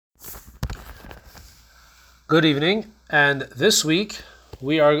Good evening, and this week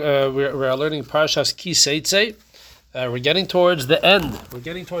we are learning Parashas Ki Seitzei. We're getting towards the end. We're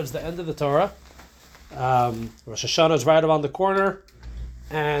getting towards the end of the Torah. Rosh Hashanah is right around the corner,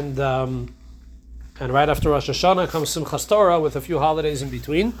 and right after Rosh Hashanah comes Simchas Torah with a few holidays in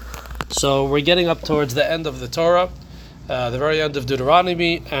between. So we're getting up towards the end of the Torah, the very end of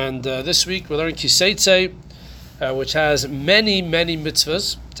Deuteronomy, and this week we're learning Ki Seitzei, which has many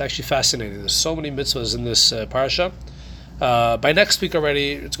mitzvahs. It's actually fascinating. There's so many mitzvahs in this parasha. By next week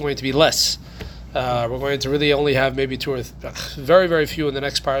already, it's going to be less. We're going to really only have maybe two or very few in the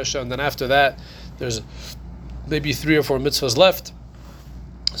next parasha, and then after that, there's maybe 3 or 4 mitzvahs left.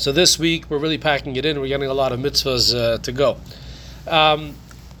 So this week, we're really packing it in. We're getting a lot of mitzvahs to go.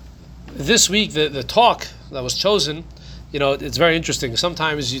 This week, the talk that was chosen, it's very interesting.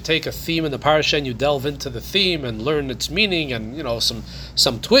 Sometimes you take a theme in the parasha and you delve into the theme and learn its meaning and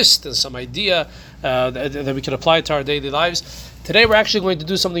some twist and some idea that we can apply to our daily lives. Today we're actually going to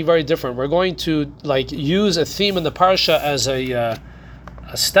do something very different. We're going to use a theme in the parasha as a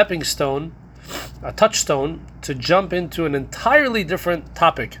stepping stone, a touchstone to jump into an entirely different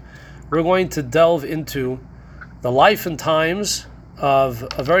topic. We're going to delve into the life and times of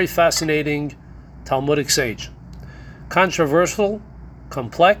a very fascinating Talmudic sage. Controversial,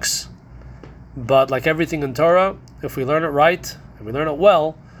 complex, but like everything in Torah, if we learn it right and we learn it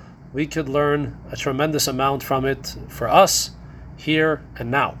well, we could learn a tremendous amount from it for us here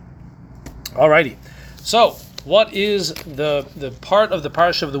and now. Alrighty, so what is the part of the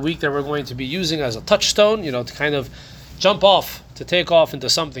parasha of the week that we're going to be using as a touchstone, to kind of jump off, to take off into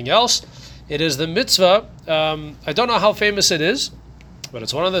something else? It is the mitzvah. I don't know how famous it is, but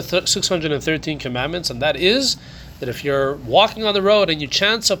it's one of the 613 commandments, and that is that if you're walking on the road and you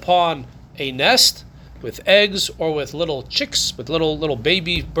chance upon a nest with eggs or with little chicks, with little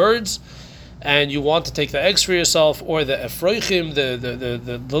baby birds, and you want to take the eggs for yourself or the efroichim,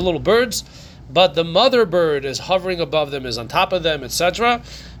 the little birds, but the mother bird is hovering above them, is on top of them, etc.,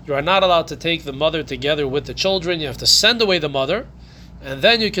 you are not allowed to take the mother together with the children. You have to send away the mother, and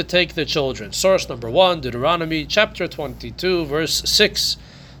then you could take the children. Source number 1, Deuteronomy chapter 22, verse 6.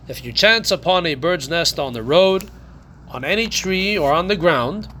 If you chance upon a bird's nest on the road, on any tree or on the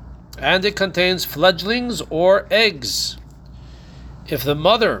ground, and it contains fledglings or eggs, if the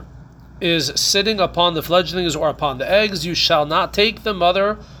mother is sitting upon the fledglings or upon the eggs, you shall not take the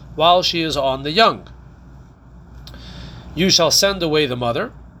mother while she is on the young. You shall send away the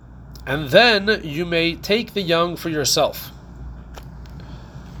mother, and then you may take the young for yourself.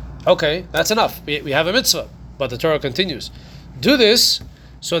 Okay, that's enough. We have a mitzvah, but the Torah continues. Do this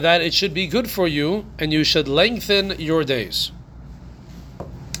so that it should be good for you, and you should lengthen your days.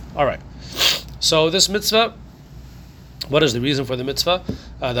 All right. So this mitzvah, what is the reason for the mitzvah?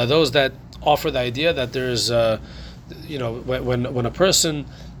 That those that offer the idea that there's, when a person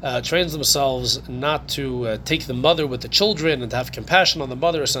trains themselves not to take the mother with the children and to have compassion on the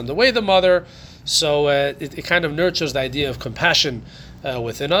mother, send away the mother, so it kind of nurtures the idea of compassion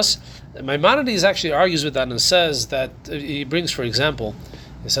within us. Maimonides actually argues with that and says that, he brings, for example,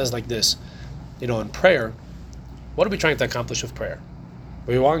 it says like this, in prayer, what are we trying to accomplish with prayer?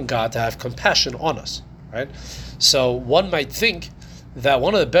 We want God to have compassion on us, right? So one might think that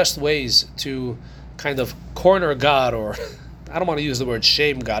one of the best ways to kind of corner God, or I don't want to use the word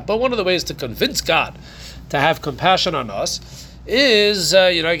shame God, but one of the ways to convince God to have compassion on us is,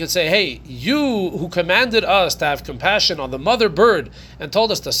 I could say, hey, you who commanded us to have compassion on the mother bird and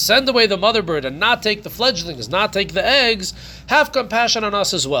told us to send away the mother bird and not take the fledglings, not take the eggs, have compassion on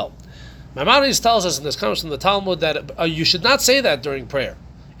us as well. Maimonides tells us, and this comes from the Talmud, that you should not say that during prayer.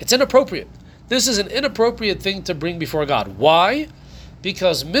 It's inappropriate. This is an inappropriate thing to bring before God. Why?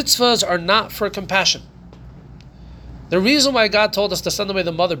 Because mitzvahs are not for compassion. The reason why God told us to send away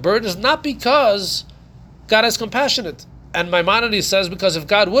the mother bird is not because God is compassionate. And Maimonides says, because if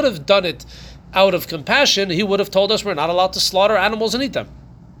God would have done it out of compassion, he would have told us we're not allowed to slaughter animals and eat them.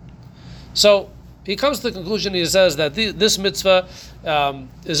 So he comes to the conclusion, he says that this mitzvah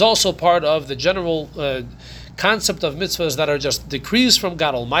is also part of the general concept of mitzvahs that are just decrees from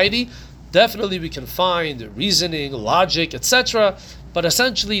God Almighty. Definitely we can find reasoning, logic, etc. But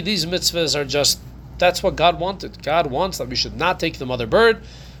essentially these mitzvahs are just, that's what God wanted. God wants that we should not take the mother bird.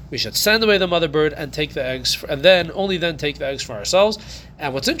 We should send away the mother bird and take the eggs, and only then take the eggs for ourselves.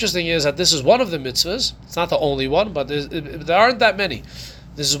 And what's interesting is that this is one of the mitzvahs. It's not the only one, but there aren't that many.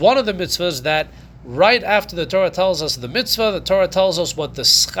 This is one of the mitzvahs that right after the Torah tells us the mitzvah, the Torah tells us what the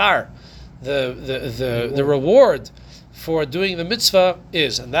schar, the reward for doing the mitzvah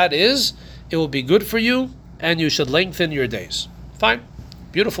is. And that is, it will be good for you and you should lengthen your days. Fine.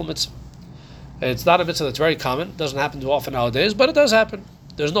 Beautiful mitzvah. It's not a mitzvah that's very common. It doesn't happen too often nowadays, but it does happen.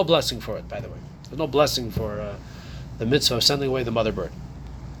 There's no blessing for it, by the way. There's no blessing for the mitzvah of sending away the mother bird.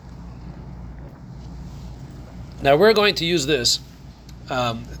 Now we're going to use this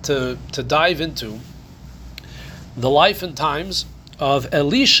to dive into the life and times of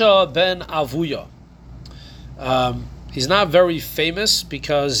Elisha ben Avuya. He's not very famous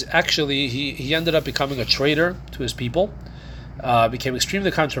because actually he ended up becoming a traitor to his people, became extremely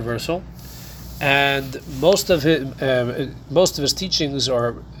controversial, and most of his teachings,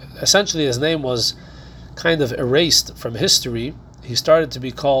 or essentially his name, was kind of erased from history. He started to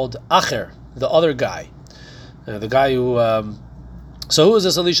be called Acher, the other guy, the guy who. So who is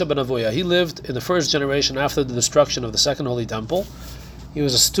this Elisha ben Avuya? He lived in the first generation after the destruction of the Second Holy Temple. He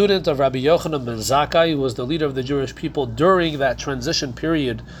was a student of Rabbi Yochanan ben Zakkai, who was the leader of the Jewish people during that transition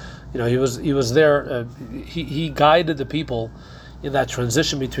period. He was there. He guided the people in that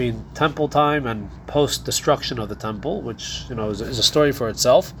transition between temple time and post-destruction of the temple, which is a story for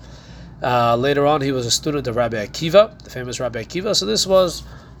itself. Later on, he was a student of Rabbi Akiva, the famous Rabbi Akiva. So this was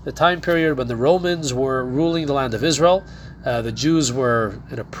the time period when the Romans were ruling the land of Israel. The Jews were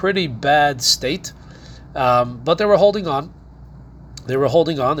in a pretty bad state, but they were holding on. They were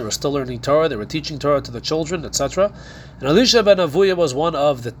still learning Torah. They were teaching Torah to the children, etc. And Elisha ben Avuya was one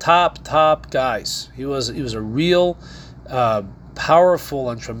of the top guys. He was a real powerful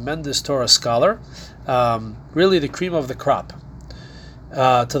and tremendous Torah scholar, really the cream of the crop.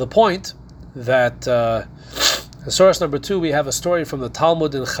 To the point that source number 2, we have a story from the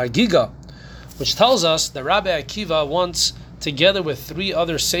Talmud in Chagiga, which tells us that Rabbi Akiva once, together with 3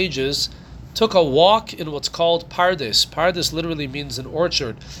 other sages, took a walk in what's called Pardes. Pardes literally means an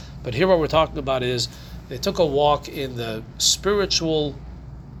orchard, but here what we're talking about is they took a walk in the spiritual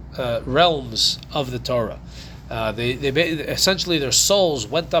realms of the Torah. They essentially, their souls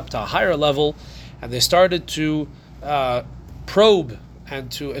went up to a higher level, and they started to probe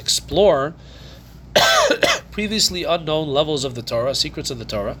and to explore previously unknown levels of the Torah, secrets of the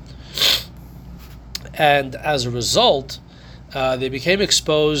Torah. And as a result, they became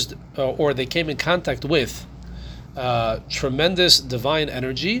exposed, or they came in contact with tremendous divine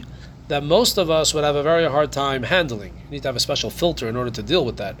energy that most of us would have a very hard time handling. You need to have a special filter in order to deal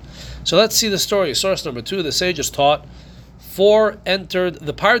with that. So let's see the story. Source number 2, the sages taught, 4 entered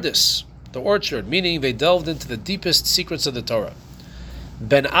the Pardes, the orchard, meaning they delved into the deepest secrets of the Torah.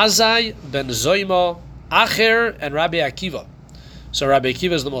 Ben Azai, Ben Zoima, Acher, and Rabbi Akiva. So Rabbi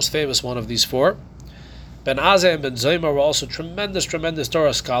Akiva is the most famous one of these 4. Ben Azai and Ben Zoima were also tremendous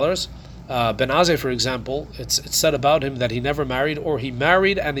Torah scholars. Ben Azai, for example, it's said about him that he never married, or he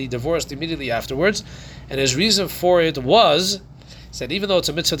married and he divorced immediately afterwards. And his reason for it was, he said, even though it's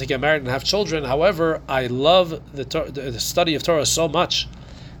a mitzvah to get married and have children, however, I love the study of Torah so much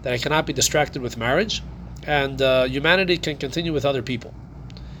that I cannot be distracted with marriage, and humanity can continue with other people.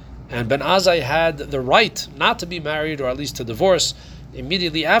 And Ben Azai had the right not to be married, or at least to divorce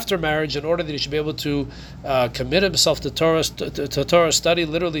immediately after marriage, in order that he should be able to commit himself to Torah study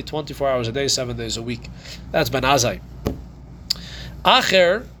literally 24 hours a day, 7 days a week. That's Ben Azai.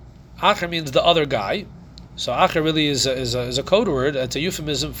 Acher means the other guy. So Acher really is a code word. It's a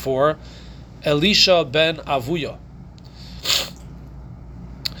euphemism for Elisha ben Avuya.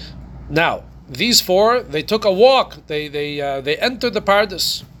 Now, these 4, they took a walk. They entered the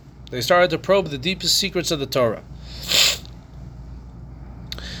Pardes. They started to probe the deepest secrets of the Torah.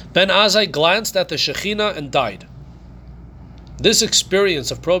 Ben Azai glanced at the Shekhinah and died. This experience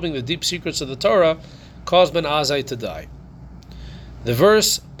of probing the deep secrets of the Torah caused Ben Azai to die. The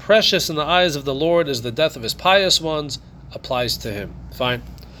verse, precious in the eyes of the Lord is the death of his pious ones, applies to him. Fine.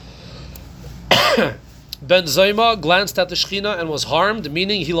 Ben Zoima glanced at the Shekhinah and was harmed,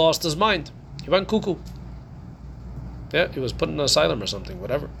 meaning he lost his mind. He went cuckoo. Yeah, he was put in an asylum or something,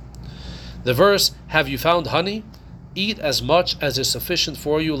 whatever. The verse, have you found honey? Eat as much as is sufficient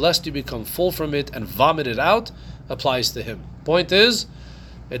for you, lest you become full from it and vomit it out, applies to him. Point is,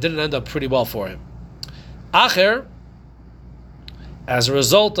 it didn't end up pretty well for him. Acher, as a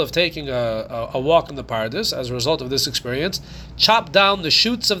result of taking a walk in the Pardes, as a result of this experience, chopped down the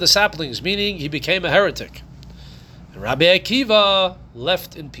shoots of the saplings, meaning he became a heretic. And Rabbi Akiva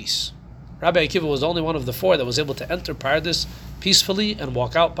left in peace. Rabbi Akiva was the only one of the 4 that was able to enter Pardes peacefully and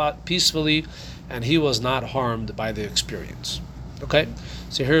walk out peacefully, and he was not harmed by the experience. Okay?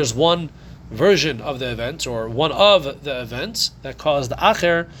 So here's one version of the event, or one of the events that caused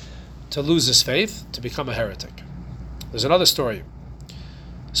Acher to lose his faith, to become a heretic. There's another story.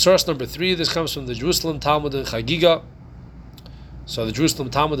 Source number 3, this comes from the Jerusalem Talmud in Chagiga. So the Jerusalem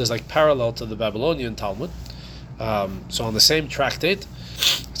Talmud is like parallel to the Babylonian Talmud. So on the same tractate,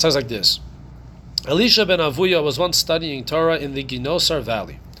 it says like this. Elisha ben Avuya was once studying Torah in the Ginosar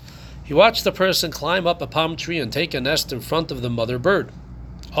Valley. He watched a person climb up a palm tree and take a nest in front of the mother bird.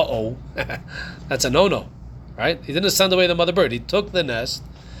 That's a no-no, right? He didn't send away the mother bird. He took the nest.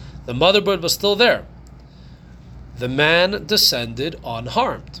 The mother bird was still there. The man descended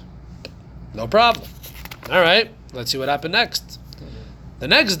unharmed. No problem. All right, let's see what happened next. The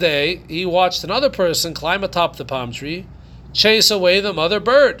next day, he watched another person climb atop the palm tree, chase away the mother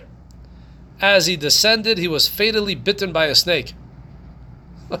bird. As he descended, he was fatally bitten by a snake.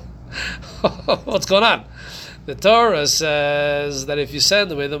 What's going on? The Torah says that if you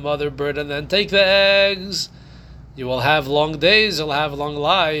send away the mother bird and then take the eggs, you will have long days, you'll have long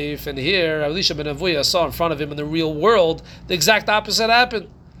life. And here, Elisha ben Avuya saw in front of him in the real world, the exact opposite happened.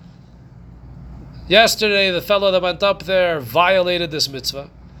 Yesterday, the fellow that went up there violated this mitzvah.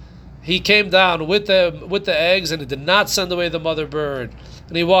 He came down with the eggs and he did not send away the mother bird.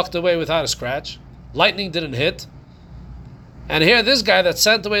 And he walked away without a scratch. Lightning didn't hit. And here, this guy that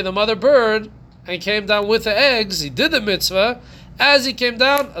sent away the mother bird and came down with the eggs, he did the mitzvah. As he came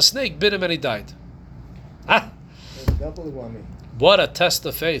down, a snake bit him and he died. What a test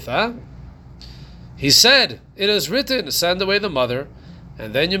of faith, huh? He said, it is written, send away the mother,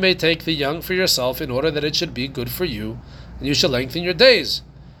 and then you may take the young for yourself in order that it should be good for you, and you shall lengthen your days.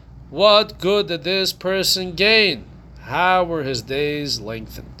 What good did this person gain? How were his days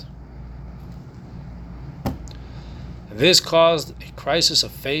lengthened? This caused a crisis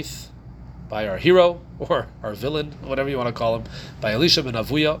of faith by our hero, or our villain, whatever you want to call him, by Elisha ben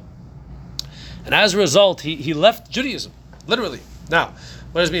Avuya. And as a result, he left Judaism, literally. Now,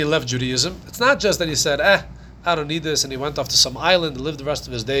 what does it mean he left Judaism? It's not just that he said, I don't need this, and he went off to some island and lived the rest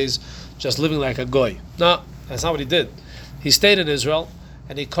of his days just living like a goy. No, that's not what he did. He stayed in Israel,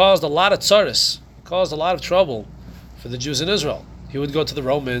 and he caused a lot of tsaris, caused a lot of trouble for the Jews in Israel. He would go to the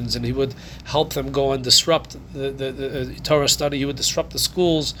Romans and he would help them go and disrupt the Torah study. He would disrupt the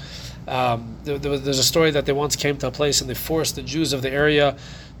schools. There's a story that they once came to a place and they forced the Jews of the area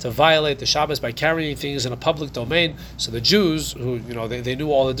to violate the Shabbos by carrying things in a public domain. So the Jews, who they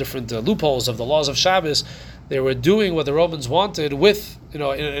knew all the different loopholes of the laws of Shabbos, they were doing what the Romans wanted with in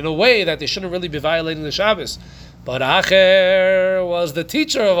a way that they shouldn't really be violating the Shabbos. But Acher was the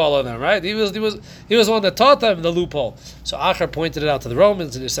teacher of all of them, right? He was the one that taught them the loophole. So Acher pointed it out to the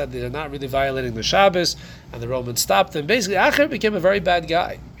Romans, and he said they're not really violating the Shabbos, and the Romans stopped them. Basically, Acher became a very bad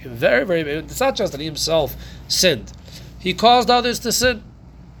guy. Very, very bad. It's not just that he himself sinned; he caused others to sin,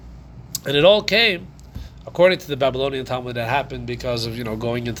 and it all came, according to the Babylonian Talmud, that happened because of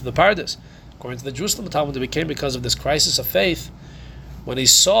going into the Pardes. According to the Jerusalem Talmud, it became because of this crisis of faith when he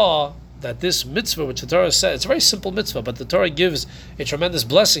saw that this mitzvah, which the Torah said, it's a very simple mitzvah, but the Torah gives a tremendous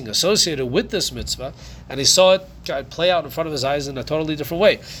blessing associated with this mitzvah, and he saw it play out in front of his eyes in a totally different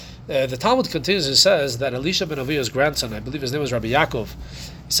way. The Talmud continues and says that Elisha ben Avuya's grandson, I believe his name was Rabbi Yaakov,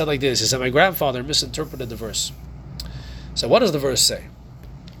 he said like this, he said, my grandfather misinterpreted the verse. So what does the verse say?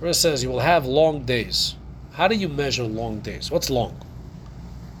 The verse says, you will have long days. How do you measure long days? What's long?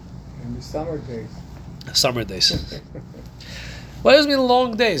 In the summer days. Summer days. What does it mean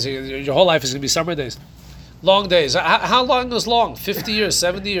long days? Your whole life is going to be summer days. Long days. How long is long? 50 years,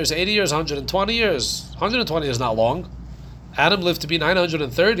 70 years, 80 years, 120 years. 120 is not long. Adam lived to be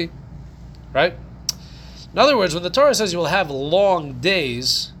 930, right? In other words, when the Torah says you will have long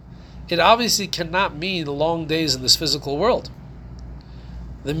days, it obviously cannot mean long days in this physical world.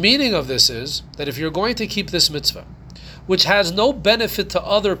 The meaning of this is that if you're going to keep this mitzvah, which has no benefit to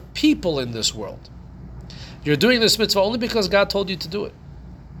other people in this world, you're doing this mitzvah only because God told you to do it,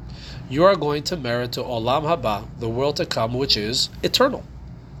 you are going to merit to Olam Haba, the world to come, which is eternal.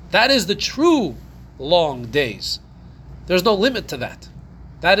 That is the true long days. There's no limit to that.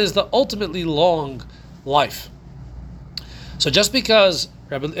 That is the ultimately long life. So just because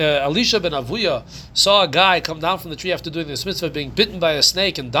Elisha ben Avuya saw a guy come down from the tree after doing this mitzvah, being bitten by a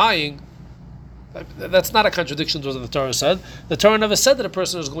snake and dying, that's not a contradiction to what the Torah said. The Torah never said that a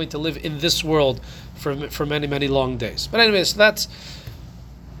person is going to live in this world for many, many long days. But anyways, that's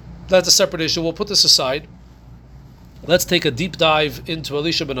a separate issue. We'll put this aside. Let's take a deep dive into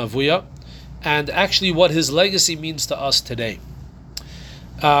Elisha ben Avuya and actually what his legacy means to us today.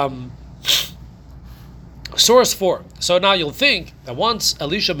 Source 4. So now you'll think that once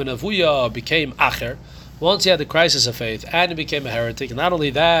Elisha ben Avuya became Acher, once he had the crisis of faith and he became a heretic, and not only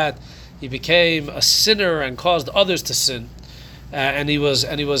that, he became a sinner and caused others to sin, and he was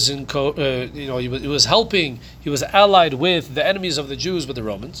helping. He was allied with the enemies of the Jews, with the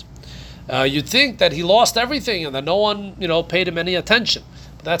Romans. You'd think that he lost everything and that no one paid him any attention,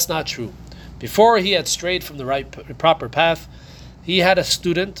 but that's not true. Before he had strayed from the proper path, he had a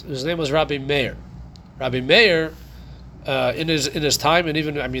student whose name was Rabbi Meir. Rabbi Meir, in his time, and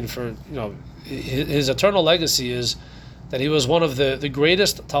even his eternal legacy is that he was one of the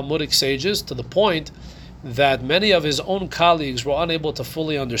greatest Talmudic sages, to the point that many of his own colleagues were unable to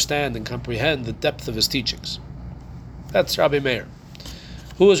fully understand and comprehend the depth of his teachings. That's Rabbi Meir.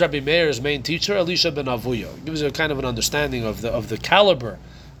 Who was Rabbi Meir's main teacher? Elisha ben Avuya. It gives you a kind of an understanding of the caliber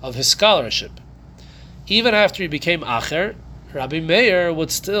of his scholarship. Even after he became Acher, Rabbi Meir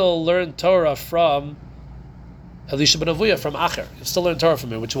would still learn Torah from Elisha ben Avuya, from Acher. He'd still learn Torah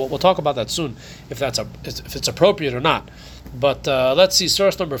from him, which we'll talk about that soon, if it's appropriate or not. But let's see,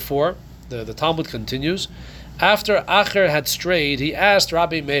 source number 4. The Talmud continues. After Acher had strayed, he asked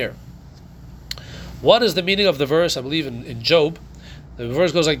Rabbi Meir, what is the meaning of the verse? I believe in Job. The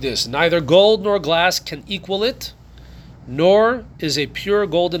verse goes like this: neither gold nor glass can equal it, nor is a pure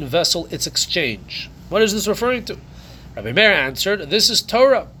golden vessel its exchange. What is this referring to? Rabbi Meir answered, this is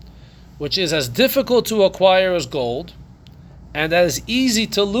Torah, which is as difficult to acquire as gold, and as easy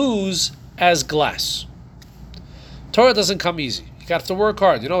to lose as glass. Torah doesn't come easy. You have to work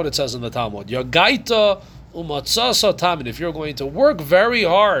hard. You know what it says in the Talmud. Yagaita umatzasa tamin. If you're going to work very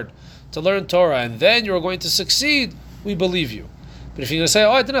hard to learn Torah, and then you're going to succeed, we believe you. But if you're going to say,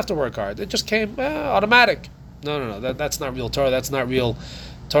 I didn't have to work hard, it just came automatic. No. That's not real Torah. That's not real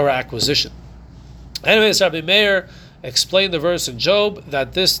Torah acquisition. Anyways, Rabbi Meir explained the verse in Job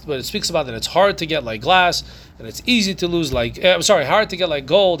that when it speaks about that it's hard to get like glass, and it's easy to lose hard to get like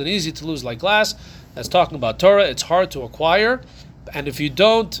gold and easy to lose like glass. That's talking about Torah. It's hard to acquire. And if you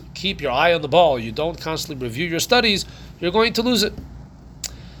don't keep your eye on the ball, you don't constantly review your studies, you're going to lose it.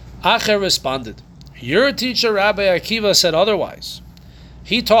 Acher responded, your teacher Rabbi Akiva said otherwise.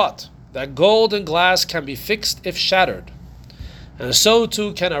 He taught that gold and glass can be fixed if shattered, and so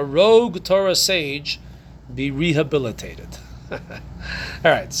too can a rogue Torah sage be rehabilitated. All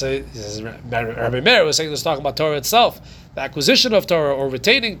right, so Rabbi Meir was saying this, talking about Torah itself, the acquisition of Torah or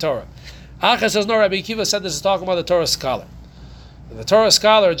retaining Torah. Acher says no, Rabbi Akiva said this is talking about the Torah scholar. And the Torah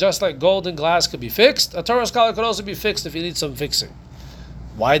scholar, just like gold and glass could be fixed, a Torah scholar could also be fixed if he needs some fixing.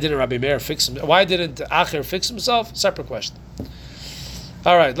 Why didn't Rabbi Meir fix him? Why didn't Acher fix himself? Separate question.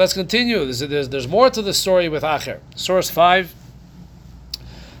 All right, let's continue. There's more to the story with Acher. Source 5.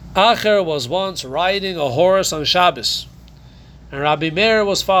 Acher was once riding a horse on Shabbos, and Rabbi Meir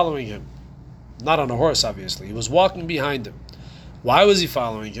was following him. Not on a horse, obviously. He was walking behind him. Why was he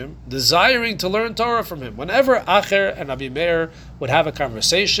following him? Desiring to learn Torah from him. Whenever Acher and Rabbi Meir would have a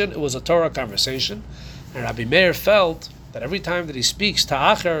conversation, it was a Torah conversation, and Rabbi Meir felt that every time that he speaks to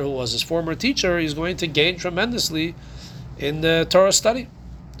Acher, who was his former teacher, he's going to gain tremendously in the Torah study.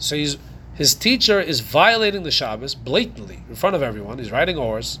 So his teacher is violating the Shabbos blatantly in front of everyone. He's riding a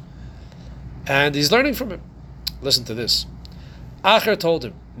horse, and he's learning from him. Listen to this. Acher told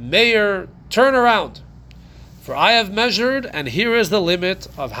him, Meir, turn around, for I have measured, and here is the limit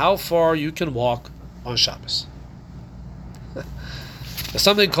of how far you can walk on Shabbos. There's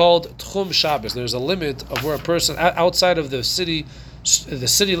something called Tchum Shabbos. There's a limit of where a person outside of there's the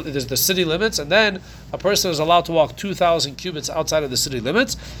city limits, and then a person is allowed to walk 2,000 cubits outside of the city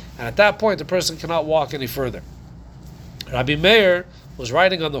limits, and at that point the person cannot walk any further. Rabbi Meir was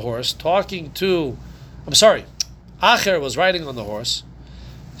riding on the horse, Acher was riding on the horse,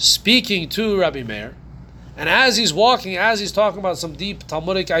 speaking to Rabbi Meir, and as he's walking, as he's talking about some deep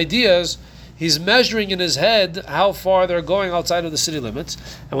Talmudic ideas, he's measuring in his head how far they're going outside of the city limits.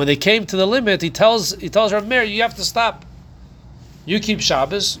 And when they came to the limit, he tells Rabbi Meir, you have to stop. You keep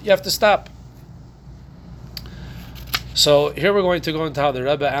Shabbos, you have to stop. So here we're going to go into how the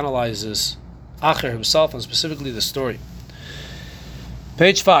Rebbe analyzes Acher himself, and specifically the story.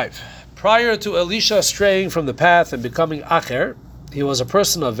 Page 5. Prior to Elisha straying from the path and becoming Acher, he was a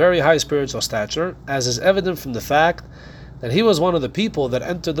person of very high spiritual stature, as is evident from the fact that he was one of the people that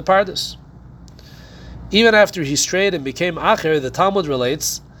entered the Pardes. Even after he strayed and became Acher, the Talmud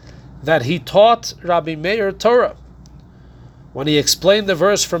relates that he taught Rabbi Meir Torah when he explained the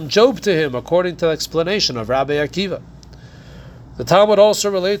verse from Job to him, according to the explanation of Rabbi Akiva. The Talmud also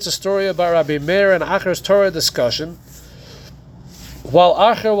relates a story about Rabbi Meir and Acher's Torah discussion while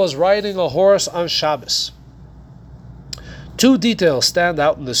Acher was riding a horse on Shabbos. Two details stand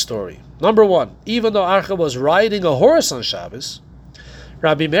out in this story. Number one, even though Acher was riding a horse on Shabbos,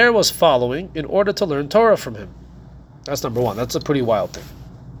 Rabbi Meir was following in order to learn Torah from him. That's number one. That's a pretty wild thing.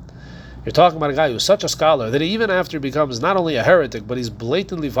 You're talking about a guy who's such a scholar that even after he becomes not only a heretic, but he's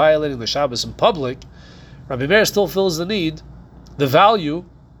blatantly violating the Shabbos in public, Rabbi Meir still feels the value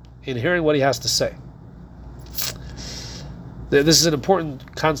in hearing what he has to say. This is an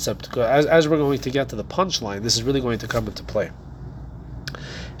important concept. As we're going to get to the punchline, this is really going to come into play.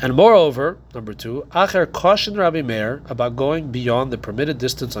 And moreover, number 2, Acher cautioned Rabbi Meir about going beyond the permitted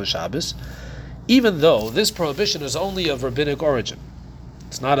distance on Shabbos, even though this prohibition is only of rabbinic origin.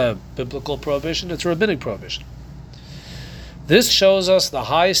 It's not a biblical prohibition, it's a rabbinic prohibition. This shows us the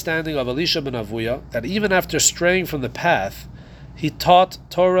high standing of Elisha ben Avuya, that even after straying from the path, he taught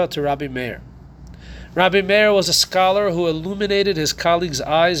Torah to Rabbi Meir. Rabbi Meir was a scholar who illuminated his colleagues'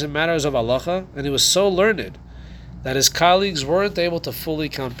 eyes in matters of halacha, and he was so learned that his colleagues weren't able to fully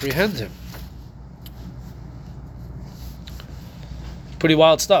comprehend him. Pretty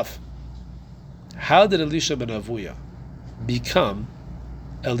wild stuff. How did Elisha ben Avuya become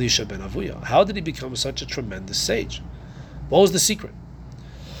Elisha ben Avuya? How did he become such a tremendous sage? What was the secret?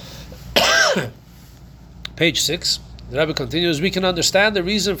 Page 6, the Rebbe continues, we can understand the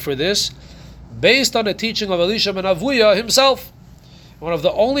reason for this based on a teaching of Elisha ben Avuya himself. One of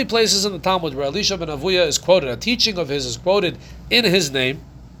the only places in the Talmud where Elisha ben Avuya is quoted, a teaching of his is quoted in his name,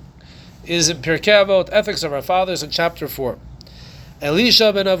 is in Pirkei Avot, Ethics of Our Fathers, in chapter 4.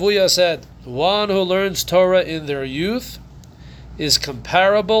 Elisha ben Avuya said, one who learns Torah in their youth is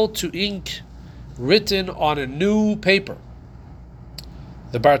comparable to ink written on a new paper.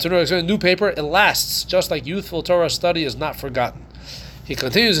 The Bartanura explains, new paper, it lasts, just like youthful Torah study is not forgotten. He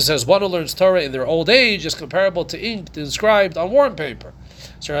continues, he says, one who learns Torah in their old age is comparable to ink inscribed on worn paper.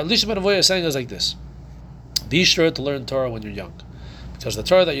 So Elisha ben Avuya is saying is like this: be sure to learn Torah when you're young, because the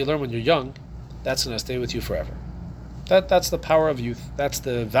Torah that you learn when you're young, that's going to stay with you forever. That's the power of youth. That's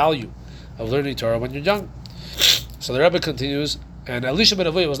the value of learning Torah when you're young. So the Rebbe continues, and Elisha ben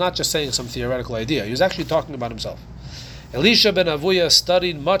Avuya was not just saying some theoretical idea, he was actually talking about himself. Elisha ben Avuya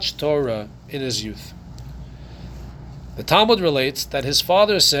studied much Torah in his youth. The Talmud relates that his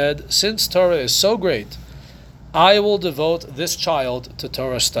father said, since Torah is so great, I will devote this child to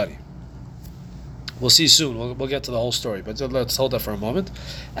Torah study. We'll see soon. We'll get to the whole story, but let's hold that for a moment.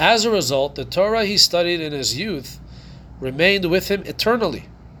 As a result, the Torah he studied in his youth remained with him eternally,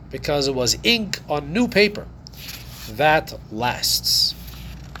 because it was ink on new paper that lasts.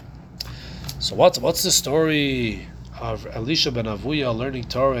 So what's the story of Elisha ben Avuya learning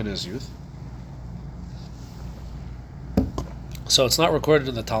Torah in his youth? So it's not recorded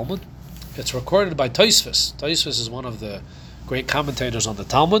in the Talmud. It's recorded by Tosfos. Tosfos is one of the great commentators on the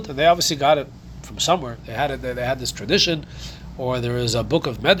Talmud, and they obviously got it from somewhere. They had it. They had this tradition, or there is a book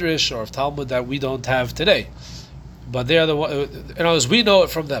of Medrash or of Talmud that we don't have today. But they are the one, as we know it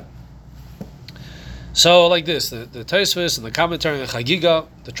from them. So like this, the Tosfos and the commentary on the Chagiga,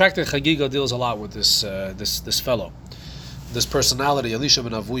 the tractate Chagiga deals a lot with this fellow, this personality, Elisha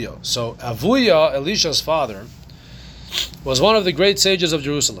ben Avuya. So Avuya, Elisha's father, was one of the great sages of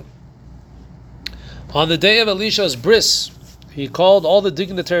Jerusalem. On the day of Elisha's bris, he called all the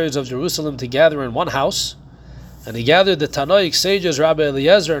dignitaries of Jerusalem to gather in one house, and he gathered the Tanoic sages Rabbi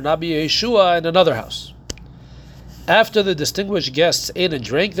Eliezer and Rabbi Yeshua in another house. After the distinguished guests ate and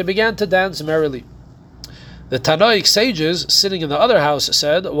drank, they began to dance merrily. The Tanoic sages, sitting in the other house,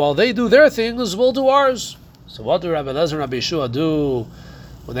 said, while they do their things, we'll do ours. So what do Rabbi Eliezer and Rabbi Yeshua do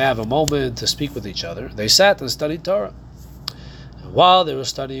when they have a moment to speak with each other? They sat and studied Torah. And while they were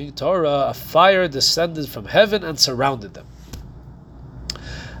studying Torah, a fire descended from heaven and surrounded them.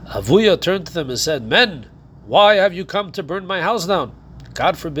 Avuya turned to them and said, men, why have you come to burn my house down?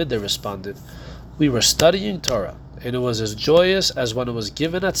 God forbid, they responded. We were studying Torah, and it was as joyous as when it was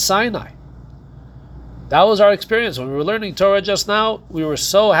given at Sinai. That was our experience. When we were learning Torah just now, we were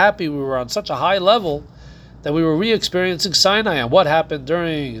so happy, we were on such a high level that we were re-experiencing Sinai. And what happened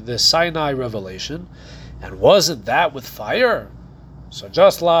during the Sinai revelation? And wasn't that with fire? So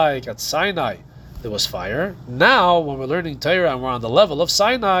just like at Sinai there was fire, now when we're learning Torah and we're on the level of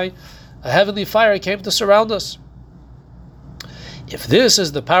Sinai, a heavenly fire came to surround us. If this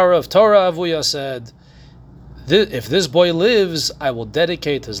is the power of Torah, Avuya said, if this boy lives, I will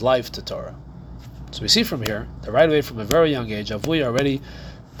dedicate his life to Torah. So we see from here that right away from a very young age, Avuya already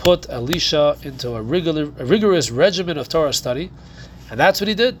put Elisha into a rigorous regimen of Torah study, and that's what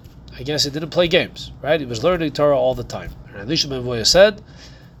he did. I guess he didn't play games, right? He was learning Torah all the time. And Elisha ben Avuya said,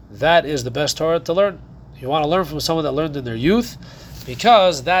 that is the best Torah to learn. You want to learn from someone that learned in their youth,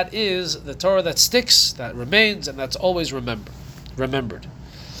 because that is the Torah that sticks, that remains, and that's always remembered.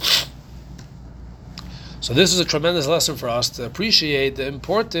 So this is a tremendous lesson for us to appreciate the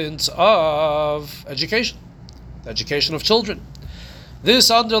importance of education, the education of children.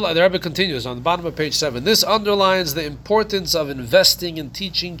 The Rebbe continues on the bottom of page 7. This underlines the importance of investing in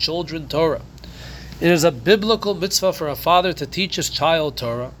teaching children Torah. It is a biblical mitzvah for a father to teach his child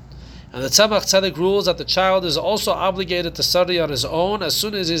Torah, and the Tzemach Tzedek rules that the child is also obligated to study on his own as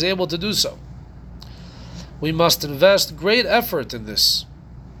soon as he is able to do so. We must invest great effort in this.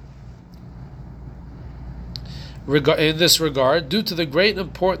 in this regard, due to the great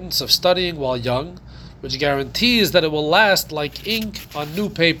importance of studying while young, which guarantees that it will last like ink on new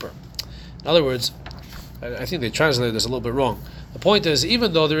paper. In other words, I think they translated this a little bit wrong. The point is,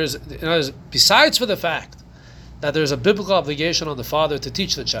 even though there is, besides for the fact that there's a biblical obligation on the father to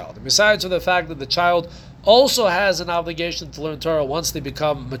teach the child, and besides for the fact that the child also has an obligation to learn Torah once they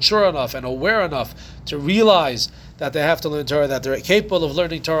become mature enough and aware enough to realize that they have to learn Torah, that they're capable of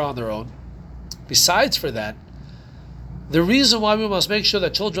learning Torah on their own. Besides for that, the reason why we must make sure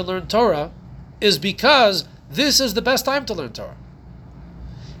that children learn Torah is because this is the best time to learn Torah.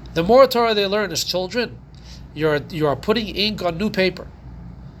 The more Torah they learn as children, you are putting ink on new paper,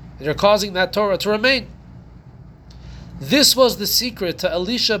 and you're causing that Torah to remain. This was the secret to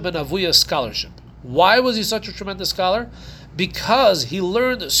Elisha ben Avuya's scholarship. Why was he such a tremendous scholar? Because he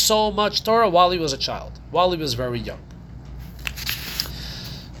learned so much Torah while he was a child, while he was very young.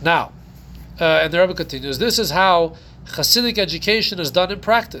 Now, and the Rebbe continues, this is how Hasidic education is done in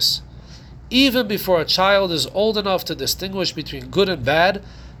practice. Even before a child is old enough to distinguish between good and bad,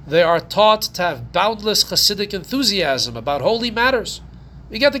 they are taught to have boundless Hasidic enthusiasm about holy matters.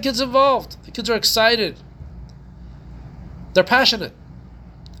 We get the kids involved. The kids are excited. They're passionate.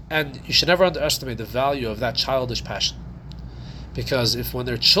 And you should never underestimate the value of that childish passion. Because if when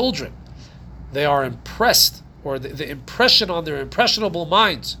they're children, they are impressed, or the impression on their impressionable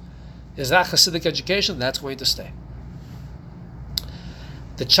minds is that Hasidic education, that's going to stay.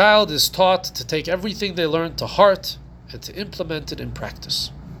 The child is taught to take everything they learn to heart and to implement it in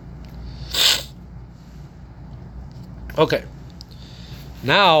practice. Okay.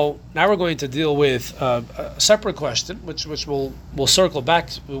 Now we're going to deal with a separate question, which we'll circle back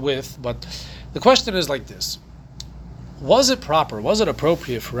with. But the question is like this: was it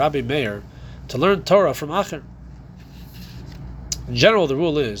appropriate for Rabbi Meir to learn Torah from Acher? In general, the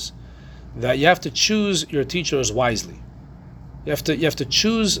rule is that you have to choose your teachers wisely. You have to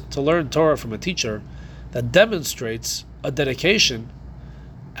choose to learn Torah from a teacher that demonstrates a dedication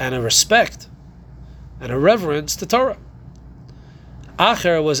and a respect and a reverence to Torah.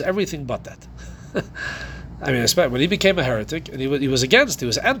 Acher was everything but that. I mean, when he became a heretic, and he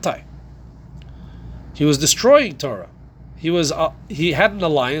was anti. He was destroying Torah. He had an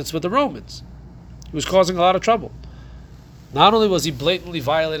alliance with the Romans. He was causing a lot of trouble. Not only was he blatantly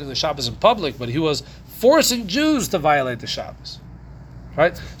violating the Shabbos in public, but he was forcing Jews to violate the Shabbos.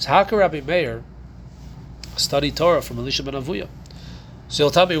 Right? So how can Rabbi Meir study Torah from Elisha ben Avuya? So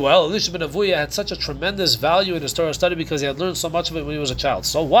you'll tell me, well, Elisha ben Avuya had such a tremendous value in his Torah study because he had learned so much of it when he was a child.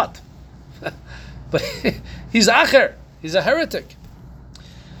 So what? But he's Acher. He's a heretic.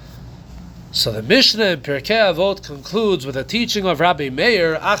 So the Mishnah in Pirkei Avot concludes with a teaching of Rabbi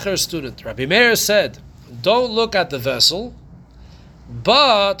Meir, Acher's student. Rabbi Meir said, don't look at the vessel,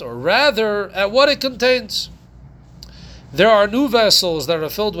 or rather, at what it contains. There are new vessels that are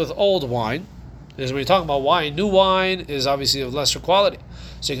filled with old wine. Because when you're talking about wine, new wine is obviously of lesser quality.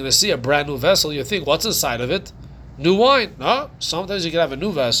 So you're going to see a brand new vessel, you think, what's inside of it? New wine. No, sometimes you can have a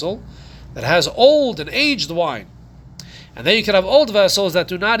new vessel that has old and aged wine. And then you can have old vessels that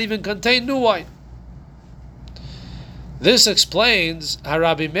do not even contain new wine. This explains how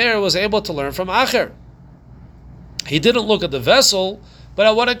Rabbi Meir was able to learn from Acher. He didn't look at the vessel, but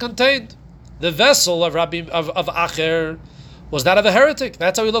at what it contained. The vessel of Acher was that of a heretic.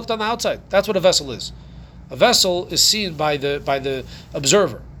 That's how he looked on the outside. That's what a vessel is. A vessel is seen by the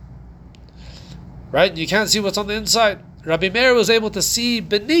observer. Right? You can't see what's on the inside. Rabbi Meir was able to see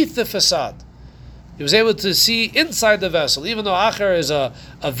beneath the facade. He was able to see inside the vessel, even though Acher is a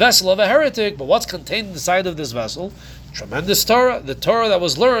vessel of a heretic, but what's contained inside of this vessel? Tremendous Torah, the Torah that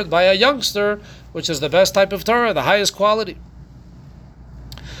was learned by a youngster, which is the best type of Torah, the highest quality.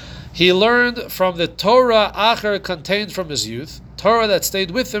 He learned from the Torah Acher contained from his youth, Torah that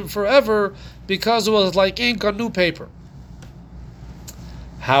stayed with him forever because it was like ink on new paper.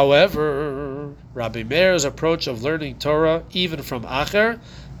 However, Rabbi Meir's approach of learning Torah, even from Acher,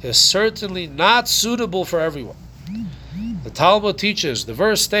 is certainly not suitable for everyone. The Talmud teaches, the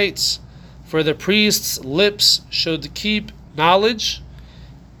verse states, for the priest's lips should keep knowledge.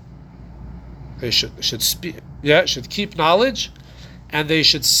 They should keep knowledge, and they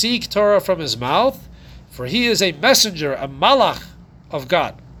should seek Torah from his mouth, for he is a messenger, a malach of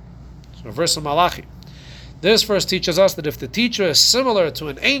God. So a verse of Malachi. This verse teaches us that if the teacher is similar to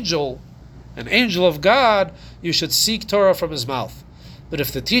an angel of God, you should seek Torah from his mouth. But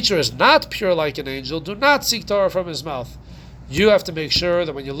if the teacher is not pure like an angel, do not seek Torah from his mouth. You have to make sure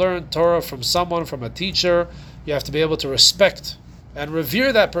that when you learn Torah from someone, from a teacher, you have to be able to respect and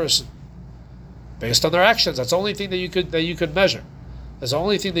revere that person based on their actions. That's the only thing that you could measure. That's the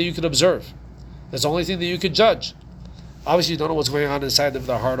only thing that you could observe. That's the only thing that you could judge. Obviously, you don't know what's going on inside of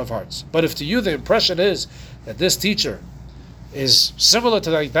the heart of hearts. But if to you the impression is that this teacher is similar to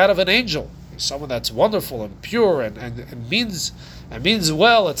like that of an angel, someone that's wonderful and pure and means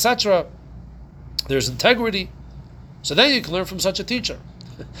well, etc., there's integrity, so then you can learn from such a teacher.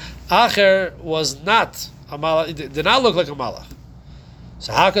 Acher was not a malach, did not look like a malach.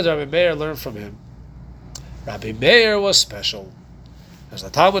 So how could Rabbi Meir learn from him? Rabbi Meir was special. As the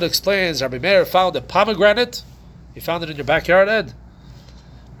Talmud explains, Rabbi Meir found a pomegranate. You found it in your backyard, Ed?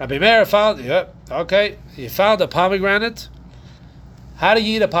 Rabbi Meir found, he found a pomegranate. How do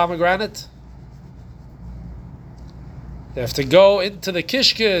you eat a pomegranate? You have to go into the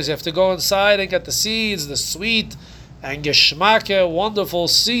kishkes, you have to go inside and get the seeds, the sweet and geschmacke, wonderful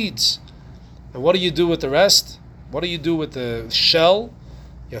seeds. And what do you do with the rest? What do you do with the shell?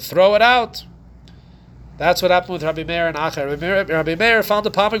 You throw it out. That's what happened with Rabbi Meir and Acher. Rabbi Meir found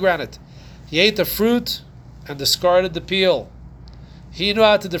a pomegranate. He ate the fruit and discarded the peel. He knew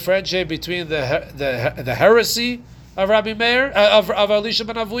how to differentiate between the heresy of Rabbi Meir, of Elisha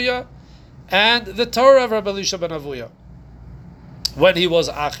ben Avuya, and the Torah of Rabbi Elisha ben Avuya when he was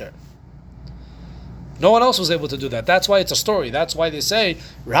Acher. No one else was able to do that. That's why it's a story. That's why they say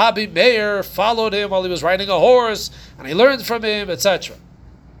Rabbi Meir followed him while he was riding a horse and he learned from him, etc.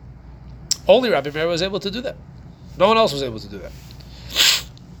 Only Rabbi Meir was able to do that. No one else was able to do that.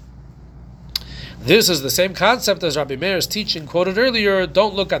 This is the same concept as Rabbi Meir's teaching quoted earlier.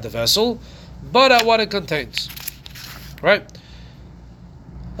 Don't look at the vessel, but at what it contains. Right?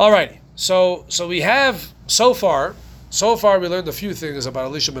 Alrighty. So we have so far we learned a few things about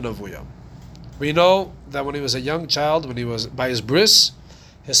Elisha ben Avuya. We know that when he was a young child, when he was by his bris,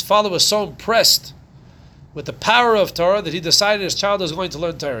 his father was so impressed with the power of Torah that he decided his child is going to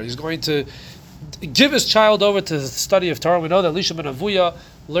learn Torah. He's going to give his child over to the study of Torah. We know that Elisha ben Avuya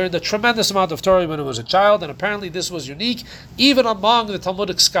learned a tremendous amount of Torah when he was a child, and apparently this was unique even among the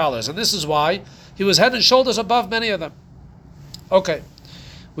Talmudic scholars. And this is why he was head and shoulders above many of them. Okay.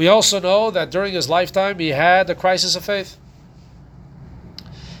 We also know that during his lifetime he had a crisis of faith.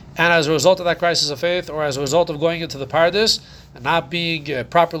 And as a result of that crisis of faith, or as a result of going into the paradise and not being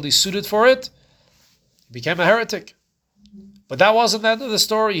properly suited for it, he became a heretic. But that wasn't the end of the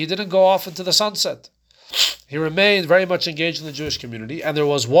story. He didn't go off into the sunset. He remained very much engaged in the Jewish community, and there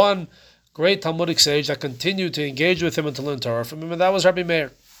was one great Talmudic sage that continued to engage with him and to learn Torah from him, and that was Rabbi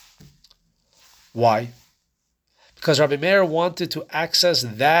Meir. Why? Because Rabbi Meir wanted to access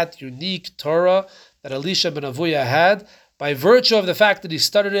that unique Torah that Elisha ben Avuya had by virtue of the fact that he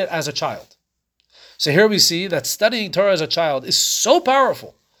studied it as a child. So here we see that studying Torah as a child is so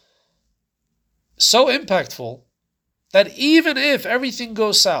powerful, so impactful, that even if everything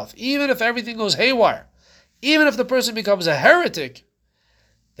goes south, even if everything goes haywire, even if the person becomes a heretic,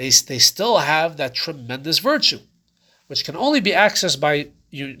 they still have that tremendous virtue, which can only be accessed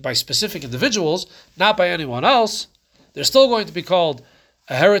by specific individuals, not by anyone else. They're still going to be called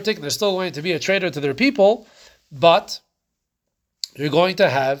a heretic, and they're still going to be a traitor to their people, but you're going to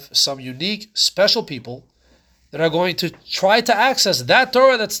have some unique, special people that are going to try to access that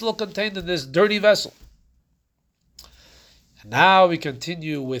Torah that's still contained in this dirty vessel. And now we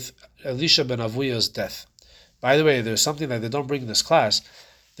continue with Elisha ben Avuya's death. By the way, there's something that they don't bring in this class.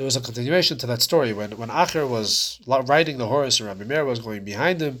 There was a continuation to that story when Acher was riding the horse and Rabbi Meir was going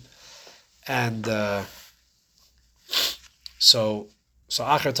behind him, and so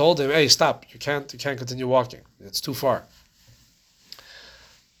Acher told him, "Hey, stop! You can't continue walking. It's too far."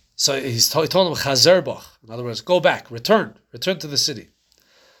 So he told him, "Chazer bach." In other words, go back, return to the city.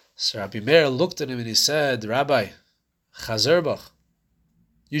 So Rabbi Meir looked at him and he said, "Rabbi, chazer bach,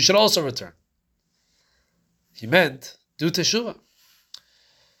 you should also return." He meant, do teshuvah.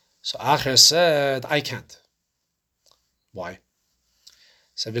 So Acher said, "I can't." Why? He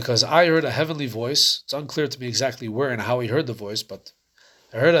said, "Because I heard a heavenly voice." It's unclear to me exactly where and how he heard the voice, but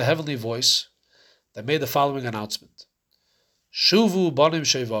I heard a heavenly voice that made the following announcement: Shuvu banim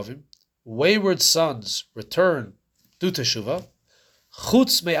shevavim, wayward sons, return, do teshuvah,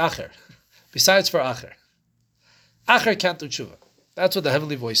 chutz me Acher, besides for Acher. Acher can't do teshuvah. That's what the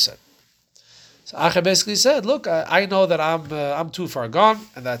heavenly voice said. So Acher basically said, "Look, I know that I'm too far gone,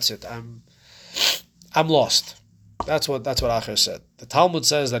 and that's it. I'm lost." That's what Acher said. The Talmud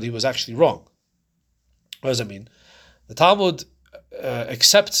says that he was actually wrong. What does it mean? The Talmud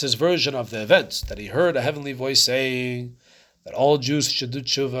accepts his version of the events, that he heard a heavenly voice saying that all Jews should do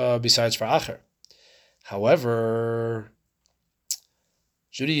tshuva besides for Acher. However,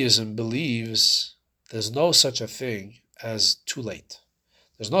 Judaism believes there's no such a thing as too late.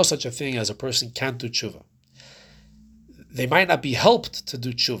 There's no such a thing as a person can't do tshuva. They might not be helped to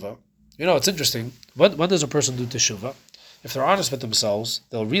do tshuva, It's interesting. When does a person do teshuvah? If they're honest with themselves,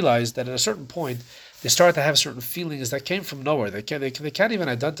 they'll realize that at a certain point, they start to have certain feelings that came from nowhere. They can't even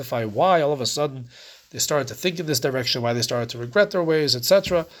identify why all of a sudden they started to think in this direction, why they started to regret their ways,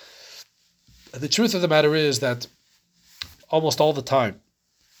 etc. The truth of the matter is that almost all the time,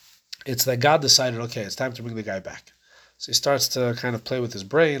 it's that God decided, okay, it's time to bring the guy back. So he starts to kind of play with his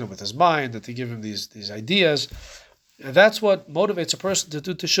brain and with his mind, and to give him these ideas. And that's what motivates a person to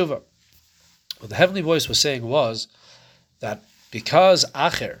do teshuvah. What the heavenly voice was saying was that because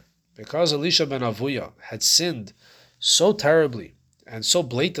Elisha ben Avuya had sinned so terribly and so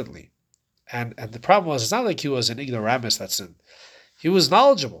blatantly, and the problem was, it's not like he was an ignoramus that sinned. He was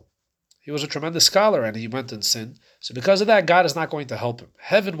knowledgeable. He was a tremendous scholar, and he went and sinned. So because of that, God is not going to help him.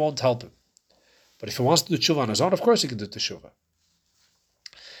 Heaven won't help him. But if he wants to do teshuvah on his own, of course he can do teshuvah.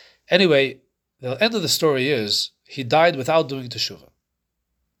 Anyway, the end of the story is he died without doing teshuvah.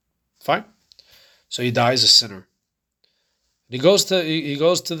 Fine. So he dies a sinner. He goes to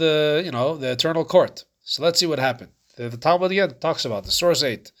the the eternal court. So let's see what happened. The Talmud again talks about the source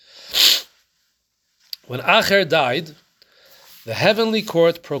 8. When Acher died, the heavenly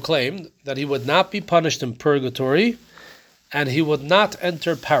court proclaimed that he would not be punished in purgatory, and he would not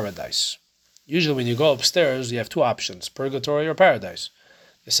enter paradise. Usually when you go upstairs, you have two options, purgatory or paradise.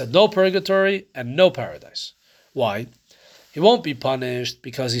 They said no purgatory and no paradise. Why? He won't be punished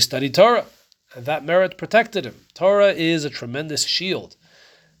because he studied Torah, and that merit protected him. Torah is a tremendous shield,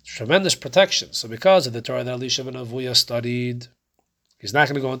 tremendous protection. So because of the Torah that Elisha ben Avuya studied, he's not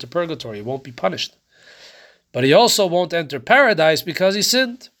going to go into purgatory. He won't be punished. But he also won't enter paradise because he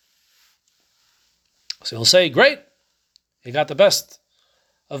sinned. So he'll say, great, he got the best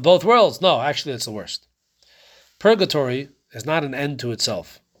of both worlds. No, actually it's the worst. Purgatory is not an end to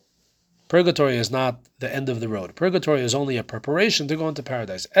itself. Purgatory is not the end of the road. Purgatory is only a preparation to go into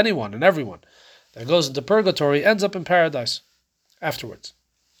paradise. Anyone and everyone that goes into purgatory ends up in paradise afterwards.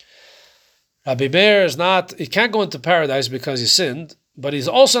 Rabbi Meir he can't go into paradise because he sinned, but he's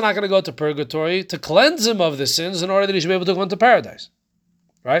also not going to go to purgatory to cleanse him of the sins in order that he should be able to go into paradise.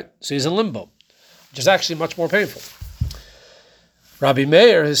 Right? So he's in limbo, which is actually much more painful. Rabbi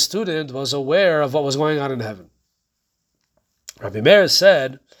Meir, his student, was aware of what was going on in heaven. Rabbi Meir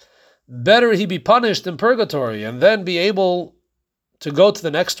said, better he be punished in purgatory and then be able to go to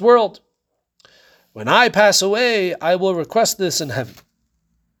the next world. When I pass away, I will request this in heaven.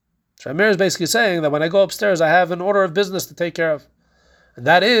 So Rabbi Meir is basically saying that when I go upstairs, I have an order of business to take care of. And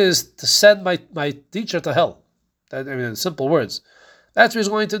that is to send my teacher to hell. In simple words. That's what he's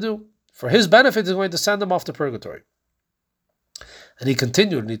going to do. For his benefit, he's going to send him off to purgatory. And he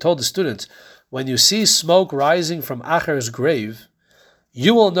continued, and he told the students, when you see smoke rising from Acher's grave,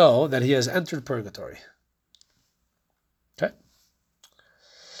 you will know that he has entered purgatory. Okay?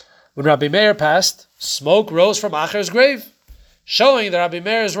 When Rabbi Meir passed, smoke rose from Acher's grave, showing that Rabbi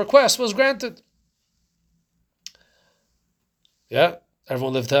Meir's request was granted. Yeah?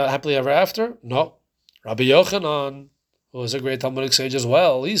 Everyone lived happily ever after? No. Rabbi Yochanan, who was a great Talmudic sage as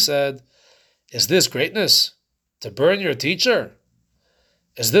well, he said, is this greatness? To burn your teacher?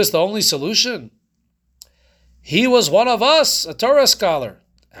 Is this the only solution? He was one of us, a Torah scholar,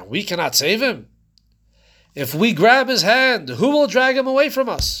 and we cannot save him. If we grab his hand, who will drag him away from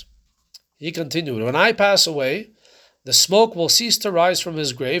us? He continued, when I pass away, the smoke will cease to rise from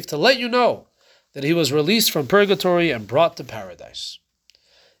his grave to let you know that he was released from purgatory and brought to paradise.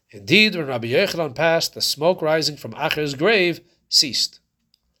 Indeed, when Rabbi Yochanan passed, the smoke rising from Acher's grave ceased.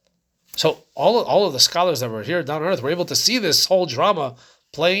 So all of the scholars that were here down on earth were able to see this whole drama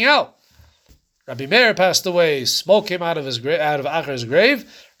playing out. Rabbi Meir passed away, smoke came out of Acher's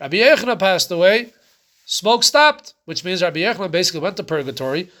grave. Rabbi Yochanan passed away, smoke stopped, which means Rabbi Yochanan basically went to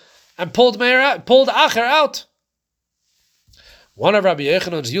purgatory and pulled Acher out. One of Rabbi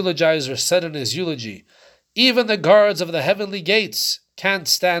Yochanan's eulogizers said in his eulogy, even the guards of the heavenly gates can't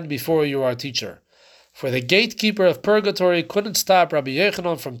stand before you, our teacher. For the gatekeeper of purgatory couldn't stop Rabbi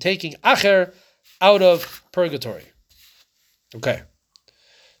Yochanan from taking Acher out of purgatory. Okay.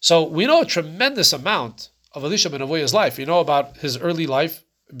 So we know a tremendous amount of Elisha ben Avuya's life. We know about his early life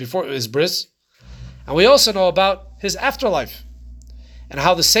before his bris, and we also know about his afterlife and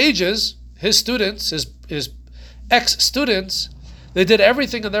how the sages, his students, his ex-students, they did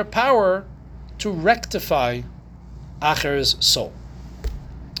everything in their power to rectify Acher's soul,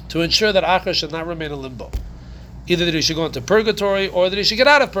 to ensure that Acher should not remain in limbo. Either that he should go into purgatory or that he should get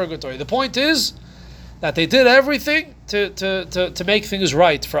out of purgatory. The point is that they did everything to make things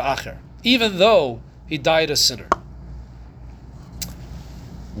right for Acher, even though he died a sinner.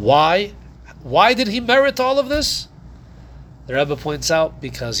 Why? Why did he merit all of this? The Rebbe points out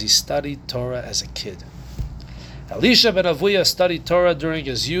because he studied Torah as a kid. Elisha ben Avuya studied Torah during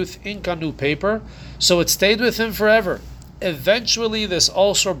his youth, ink on new paper, so it stayed with him forever. Eventually, this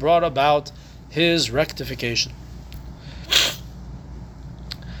also brought about his rectification.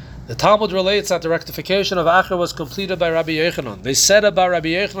 The Talmud relates that the rectification of Acher was completed by Rabbi Yochanan. They said about Rabbi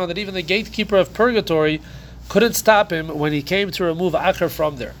Yochanan that even the gatekeeper of purgatory couldn't stop him when he came to remove Acher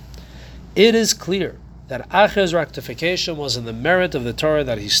from there. It is clear that Acher's rectification was in the merit of the Torah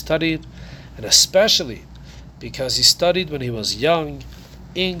that he studied, and especially because he studied when he was young,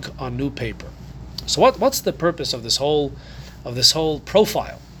 ink on new paper. So what's the purpose of this whole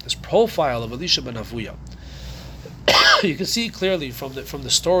profile? This profile of Elisha ben Avuya. You can see clearly from the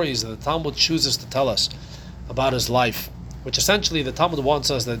stories that the Talmud chooses to tell us about his life, which essentially the Talmud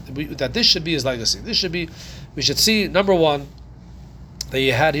wants us that this should be his legacy. We should see, number one, that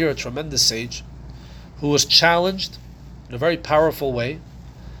you had here a tremendous sage who was challenged in a very powerful way,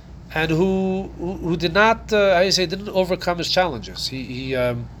 and who did not, didn't overcome his challenges. He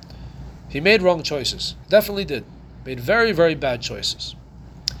made wrong choices. Definitely did. Made very, very bad choices.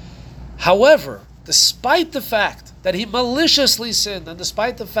 However, despite the fact that he maliciously sinned, and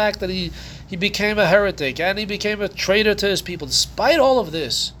despite the fact that he became a heretic, and he became a traitor to his people, despite all of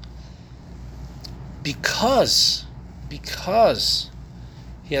this, because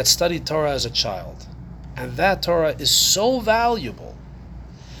he had studied Torah as a child, and that Torah is so valuable,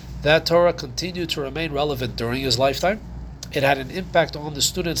 that Torah continued to remain relevant during his lifetime. It had an impact on the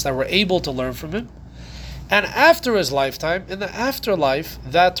students that were able to learn from him. And after his lifetime, in the afterlife,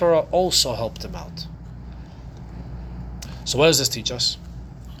 that Torah also helped him out. So what does this teach us?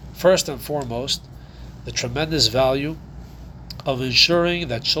 First and foremost, the tremendous value of ensuring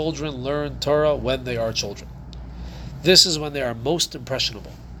that children learn Torah when they are children. This is when they are most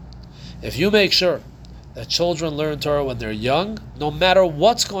impressionable. If you make sure that children learn Torah when they're young, no matter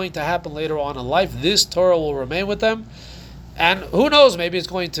what's going to happen later on in life, this Torah will remain with them. And who knows, maybe it's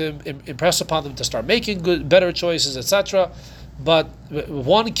going to impress upon them to start making better choices, etc. But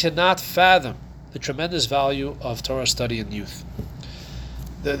one cannot fathom the tremendous value of Torah study in youth.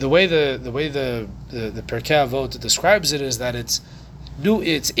 The way the Pirkei Avot describes it is that it's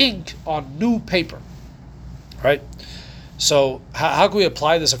ink on new paper, right? So how can we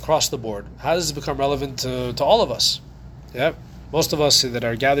apply this across the board? How does it become relevant to all of us? Yeah, most of us that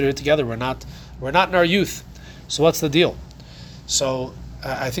are gathered here together, we're not in our youth. So what's the deal? So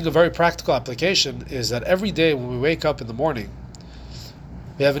I think a very practical application is that every day when we wake up in the morning,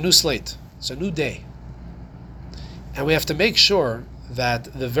 we have a new slate. It's a new day. And we have to make sure that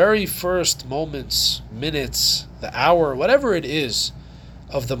the very first moments, minutes, the hour, whatever it is,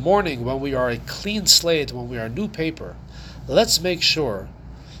 of the morning when we are a clean slate, when we are new paper, let's make sure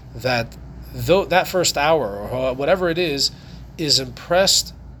that that first hour, or whatever it is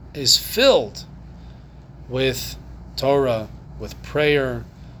filled with Torah, with prayer,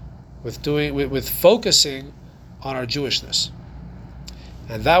 with focusing on our Jewishness.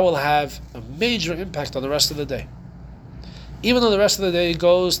 And that will have a major impact on the rest of the day. Even though the rest of the day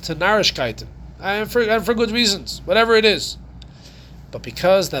goes to Narishkeit, and for good reasons, whatever it is. But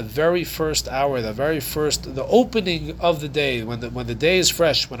because that very first hour, the opening of the day, when the day is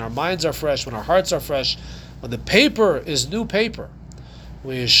fresh, when our minds are fresh, when our hearts are fresh, when the paper is new paper,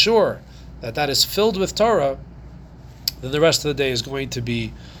 we ensure that is filled with Torah, then the rest of the day is going to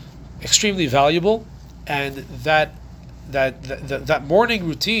be extremely valuable, and that morning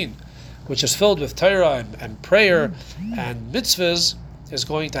routine, which is filled with Torah and prayer and mitzvahs, is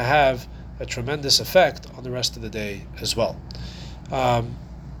going to have a tremendous effect on the rest of the day as well.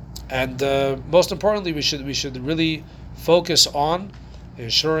 Most importantly, we should really focus on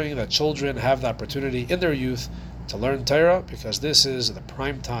ensuring that children have the opportunity in their youth to learn Torah, because this is the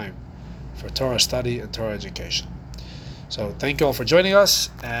prime time for Torah study and Torah education. So thank you all for joining us,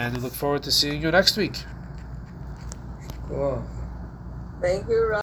 and we look forward to seeing you next week. Cool. Thank you, Rob.